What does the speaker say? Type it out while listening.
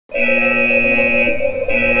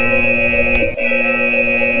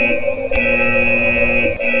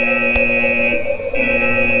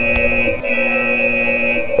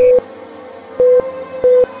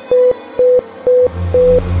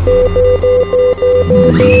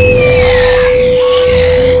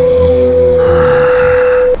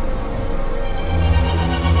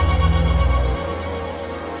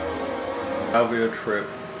That'll be a trip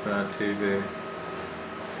to that TV.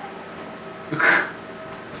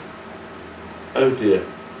 Oh dear.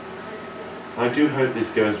 I do hope this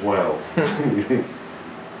goes well.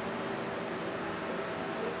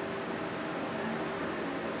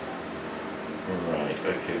 Right,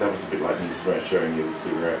 okay, that was a bit like me showing you the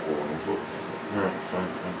cigarette warnings. Well, no,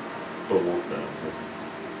 fine, I'm bored now.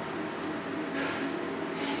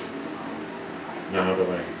 Now how do I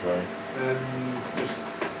make it play?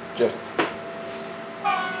 Just.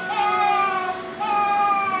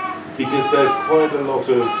 Because there's quite a lot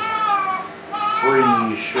of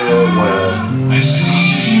free shareware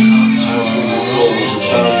sound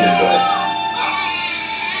effects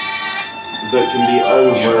that can be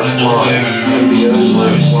over-applied.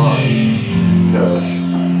 Gosh.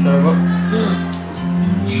 Sorry, what?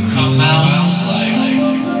 You come mouse like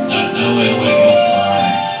not knowing where you'll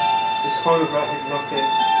find. It's kind of like hypnotic.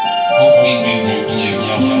 Hope me we won't play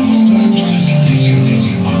rough and start twisting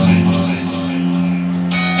your mind.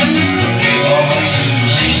 They offer you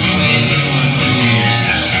late ways to undo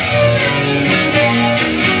yourself.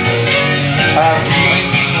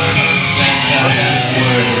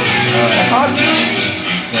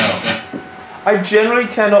 I generally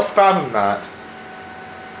cannot fathom that.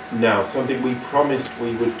 Now, something we promised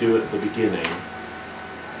we would do at the beginning,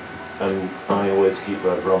 and I always keep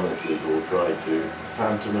our promises, or try to.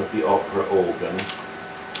 Phantom of the Opera organ.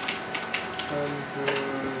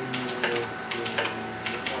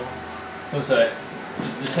 Also,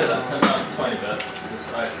 just hit that 10 down to 20 bit,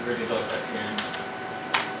 because I actually really like that tune.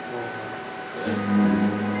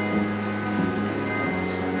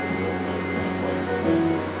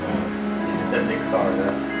 It's definitely guitar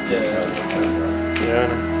there. Yeah.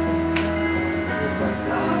 I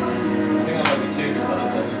think that might be two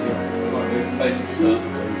guitars actually. Might be bass guitar.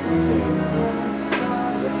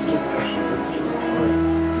 Let's just try.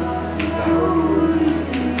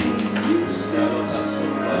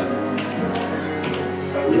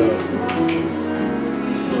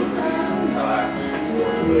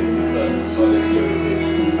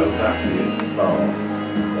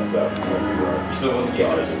 You sort of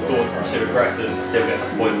use it too aggressive and still get to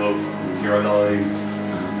the point of you're a no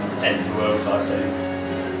end the world type thing.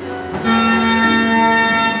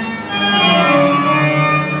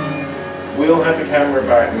 We'll have the camera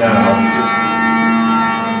back now.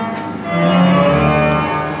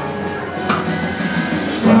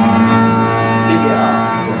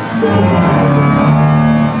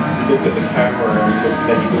 Look at the camera and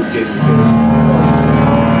let it look difficult.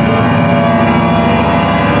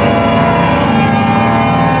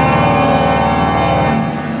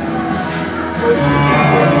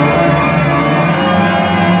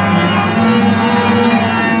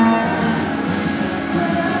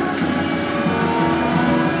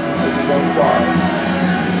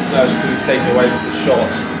 No, just because it's taken away from the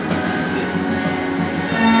shot.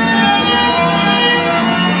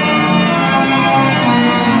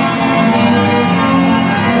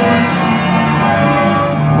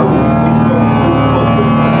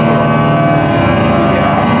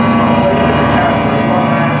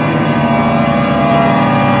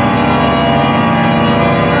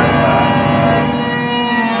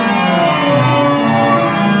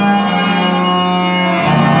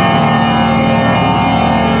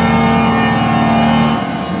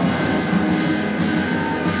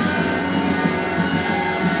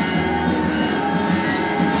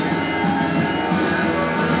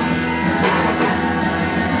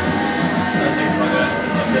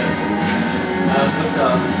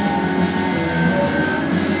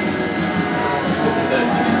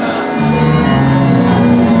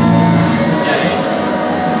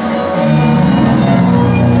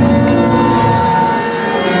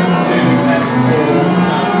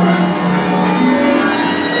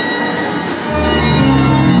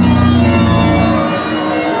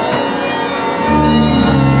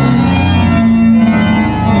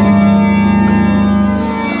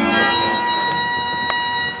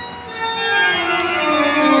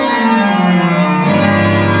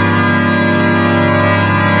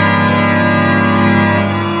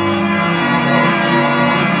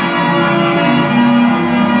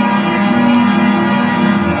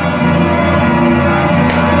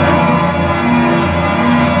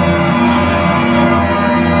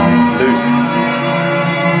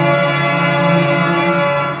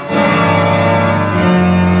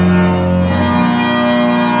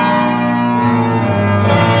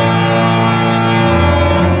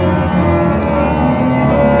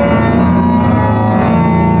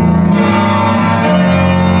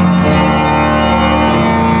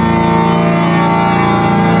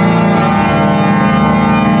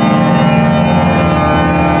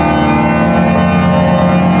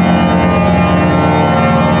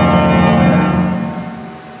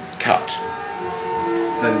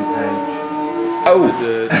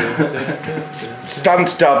 Oh,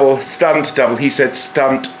 stunt double. He said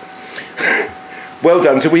stunt. Well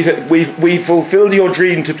done. So we fulfilled your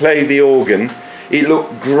dream to play the organ. It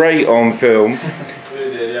looked great on film. We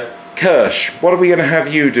did, yeah. Kirsch, what are we going to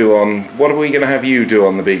have you do on? What are we going to have you do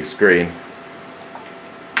on the big screen?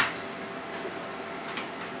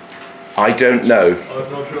 I don't know.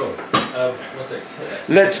 I'm not sure. What's it?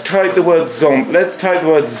 Let's type the word zombie. Let's type the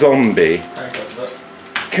word zombie. Hang on, look.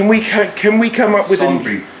 Can we come up with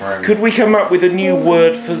could we come up with a new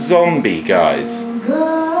word for zombie, guys?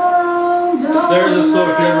 There is a sort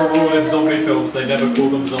of general rule in zombie films, they never call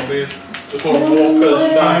them zombies. They're called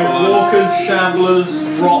walkers, shamblers,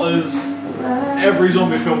 rotters. Every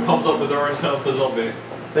zombie film comes up with their own term for zombie.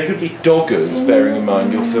 They could be doggers, bearing in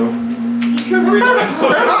mind your film.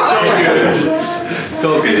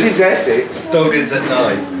 Doggers. This is Essex. Doggers at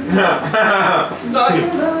night.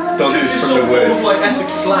 Doggers It's from sort the word. of like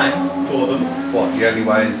Essex slang for them. What, the only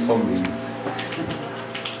way is zombies?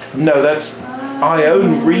 No, that's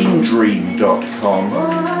iownreendream.com.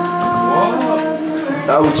 What?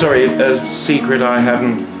 Oh, sorry, a secret I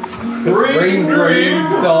haven't.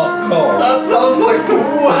 Dream.com. That sounds like the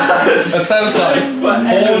worst. That sounds like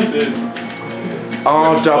anything.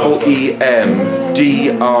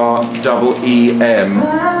 REEMDREEM.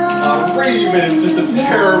 Ream is just a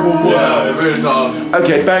terrible word. Yeah, really not.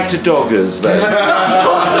 Okay, back to doggers then. That's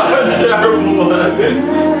also a terrible word.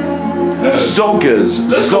 Zoggers.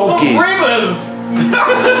 Let's call them Zoggies.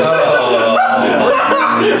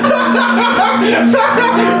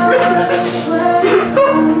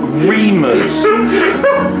 Reamers.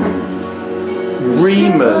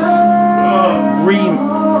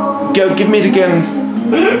 Reamers. Go, give me it again.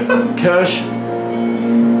 Kirsch.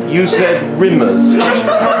 You said rimmers. That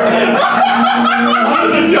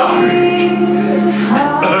was a joke.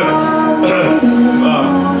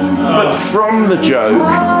 But from a joke.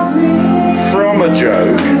 From a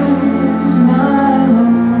joke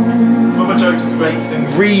to make things.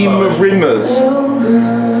 Rimmers.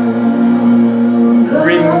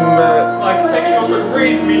 Like taking also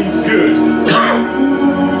ream means good.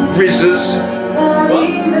 Rizzers. What?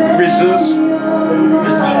 Rizzers.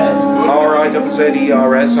 RIZZERS.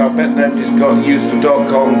 I bet nobody's got used to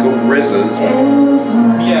 .com called Rizzers.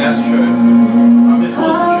 Yeah, that's true. This wasn't true.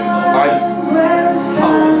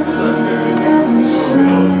 How was that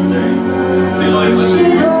true? See, like, I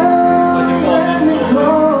do want this sort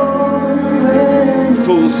of.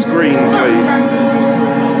 Full screen, please.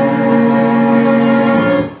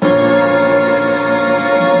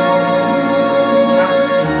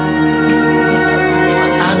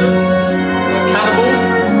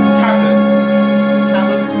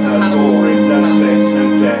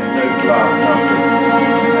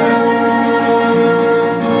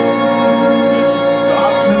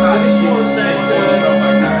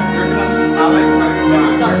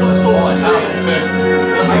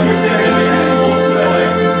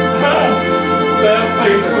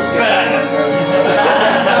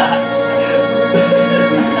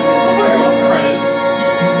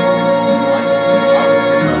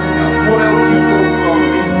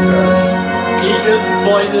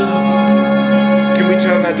 Can we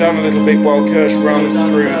turn that down a little bit while Kirsch runs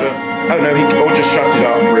through the... Oh no, or just shut it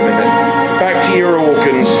up for a minute. Back to your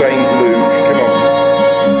organ, St. Luke. Come on.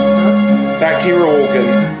 Back to your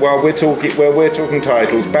organ while we're talking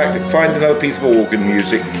titles. Find another piece of organ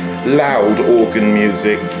music. Loud organ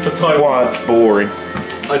music. Quiet, boring.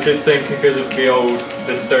 I did think, because of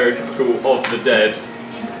the stereotypical of the dead,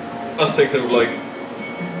 I was thinking of like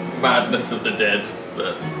Madness of the Dead,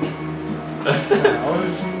 but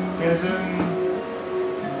there's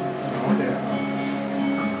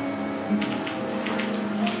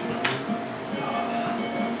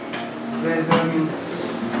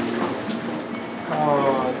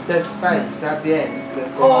Dead Space at the end.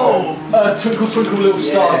 Twinkle Twinkle Little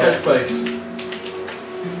Star, Yeah. Dead Space.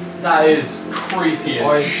 That is creepy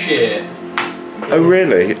as shit. Oh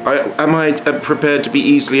really? Am I prepared to be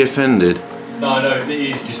easily offended? No, it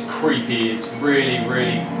is just creepy. It's really,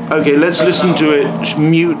 really. Okay, let's listen to it. Just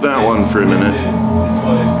mute that one for a minute. This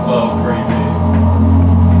one is well creepy.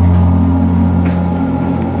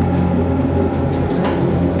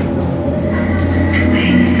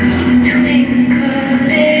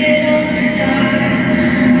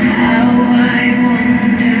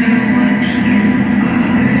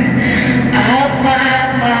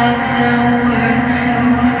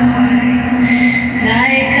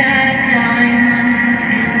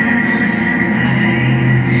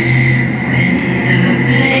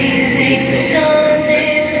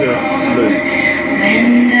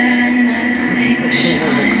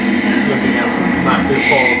 Massive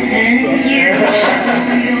horrible monster.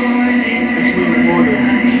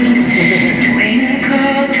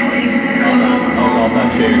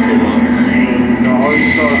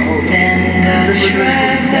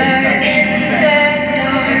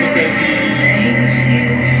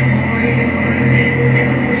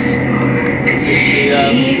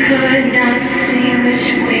 He could not see which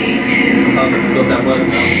way to go.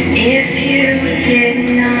 If you did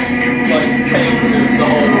not like changes the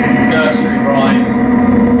whole nursery rhyme,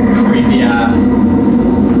 creepy ass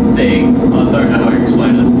thing. I don't know how to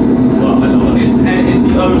explain it, but I love it. It's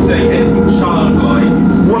the OC, anything childlike.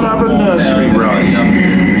 What other nursery rhymes?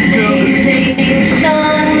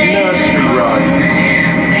 Nursery rhymes.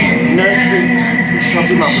 Nursery. Shut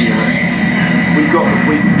him up a minute.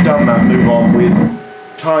 We've done that. Move on.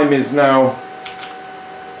 Time is now.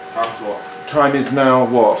 Time is now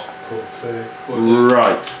what?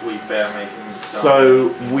 Right. We bear making stuff.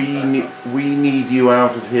 So we need you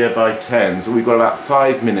out of here by 10. So we've got about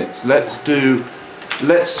 5 minutes. Let's do a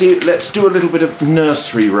little bit of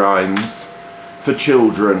nursery rhymes for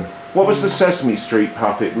children. What was the Sesame Street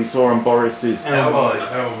puppet we saw on Boris's? Elmo.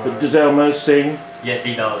 Does Elmo sing? Yes,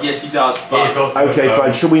 he does. Yes, he does. But Okay,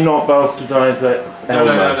 fine. Should we not bastardise it? no.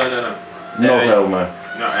 Not Elmo.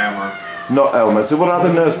 Not Elmo. Not Elmo. So what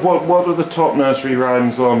other what are the top nursery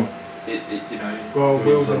rhymes on? You know. Well,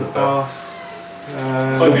 wheels on the bus.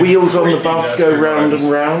 The wheels on the bus go round and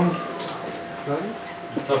round.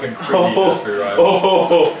 Talking creepy nursery rhymes.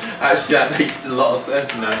 Oh, actually that makes a lot of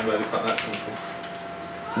sense now where they got that from.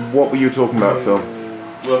 What were you talking about, Phil?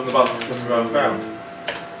 Wheels on the bus is coming round and round.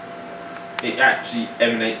 It actually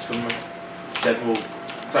emanates from several.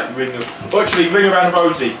 It's like Ring Around the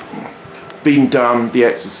Rosie. Been done. The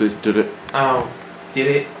Exorcist did it. Oh, did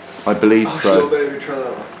it? I believe so. Baby, try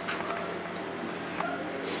that one.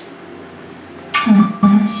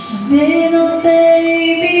 Hush, little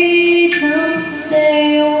baby, don't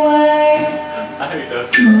say a word. I hate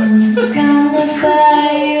nursery rhymes. Mama's gonna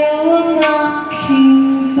buy you a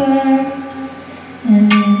mockingbird,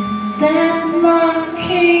 and if that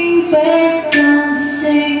mockingbird don't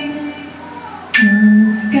sing,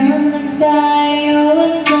 Mama's gonna buy you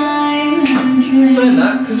a diamond ring. Saying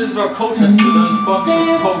that because it's about Colchester. There was a bunch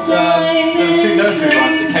of there was 2 nursery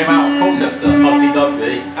rhymes that came out of Colchester. Humpty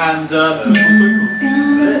Dumpty. And Twinkle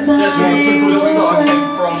Twinkle. Yeah, Twinkle Twinkle Little Star came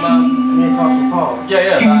from Newcastle Park.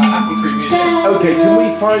 that Apple Tree Museum. Okay, can we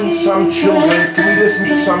find some children? Can we listen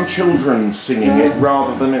to some children singing it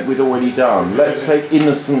rather than it we'd already done? Let's take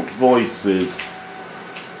innocent voices.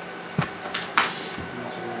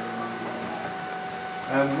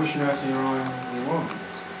 Which nursery rhyme do you want?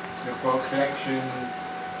 We've got collections,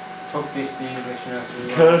 top 50 English nursery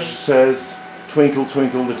rhymes. Kirsch says, "Twinkle,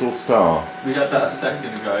 twinkle, little star." We had that a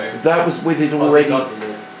second ago. That was with it already. Oh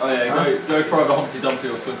yeah, go for either Humpty Dumpty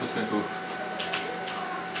or Twinkle Twinkle.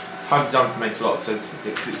 Humpty Dumpty makes a lot of sense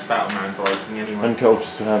because it's about a man breaking anyway. And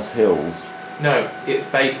Colchester has hills. No, it's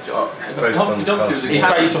based off. Humpty Dumpty was a It's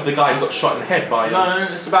cannon. based off the guy who got shot in the head by. No,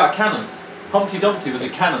 it's about a cannon. Humpty Dumpty was a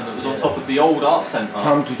cannon that was on top of the old art centre.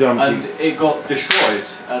 Humpty Dumpty. And it got destroyed,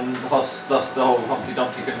 and thus the whole Humpty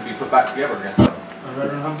Dumpty couldn't be put back together again.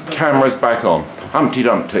 Camera's back on. Humpty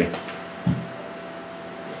Dumpty.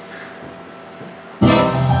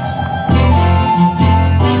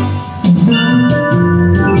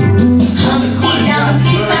 Humpty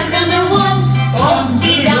Dumpty sat on a wall.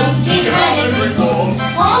 Humpty Dumpty had a good fall.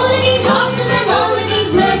 All the king's horses and all the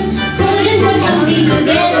king's men couldn't put Humpty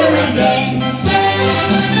together again.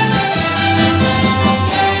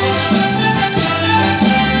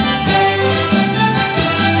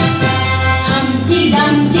 Humpty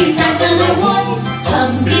Dumpty sat on a wall.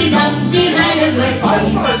 Humpty Dumpty had a great fall.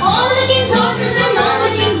 All the king's horses and all the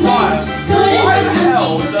king's men couldn't put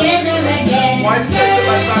Humpty together again. Why did they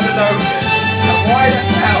find a note? And why the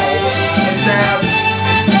hell is there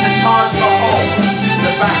the Taj Mahal in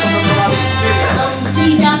the back of the bloody video? Humpty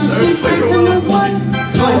Dumpty sat on the wall.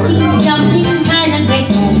 Humpty Dumpty had a great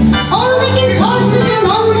fall. All the king's horses and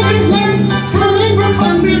all the king's men couldn't put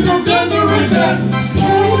Humpty together again.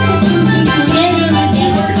 Couldn't put Humpty together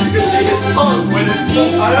again.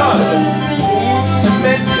 I know.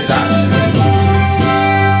 Demented actually.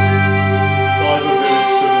 Cyber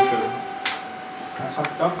Village Solutions. That's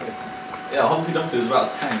Humpty Dumpty. Yeah, Humpty Dumpty was about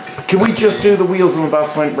a tank. Can we just do the wheels on the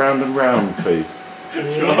bus went round and round, please? Sure.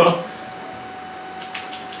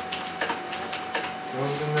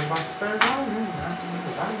 Wheels on the bus go round and round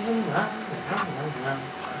and round and round.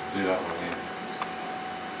 Do that one again.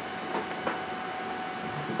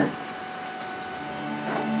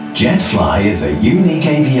 Jetfly is a unique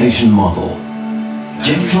aviation model.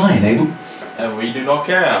 Jetfly enabled. And we do not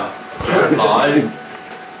care. Jetfly.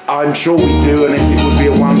 I'm sure we do, and it would be a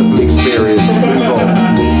wonderful experience. Move on.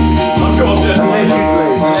 I'm sure I'm just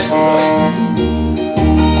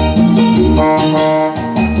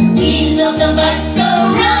Wheels of the bus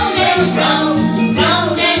round, round,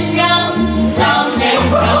 round and round, round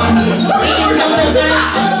and round. Wheels of the bus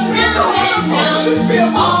go round and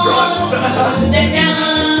round, all through the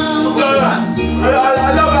town. I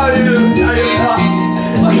love how you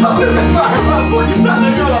I can't remember what you sat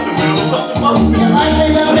there going like the wheels of the bus. The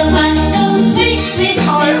wipers of the bus go swish, swish,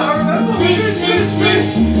 swish, swish, swish, swish,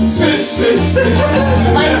 swish, swish, swish.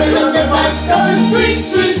 The wipers of the bus go swish,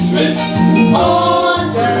 swish, swish,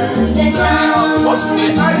 all through the town. What's the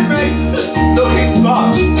looking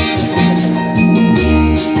bus?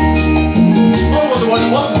 What was the one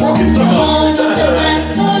that wasn't rocking so The much? horn of the bus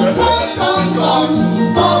goes bom, bom, bom,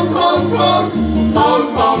 bom, bom, bom, bom,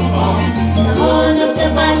 bom, bom. The horn of the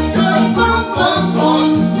bus goes bom, bom,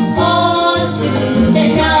 bom, all through the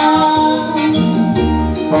town.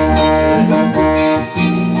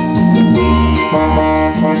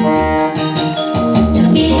 The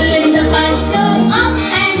people in the bus goes up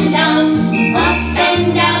and down, up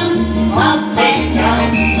and down, up and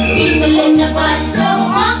down. People in the bus go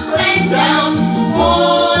up and down,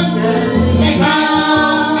 all through the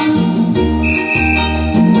town.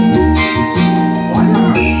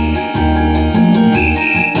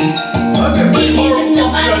 Babies in the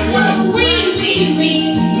bus go wee, wee,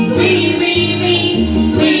 wee, wee, wee, wee,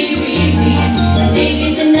 wee, wee, wee. The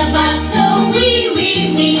babies in the bus go wee,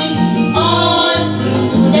 wee, wee, all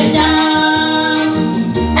through the town.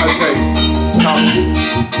 Okay.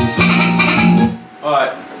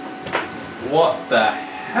 Alright. What the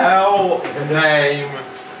hell name?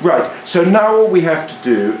 Right, so now all we have to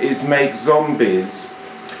do is make zombies,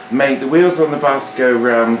 make the wheels on the bus go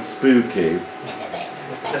round spooky,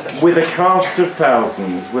 with a cast of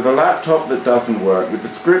thousands, with a laptop that doesn't work, with the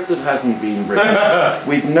script that hasn't been written,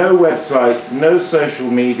 with no website, no social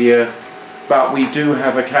media, but we do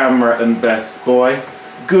have a camera and best boy.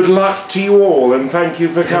 Good luck to you all and thank you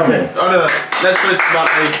for coming. Oh no, let's put this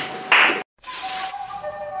bluntly.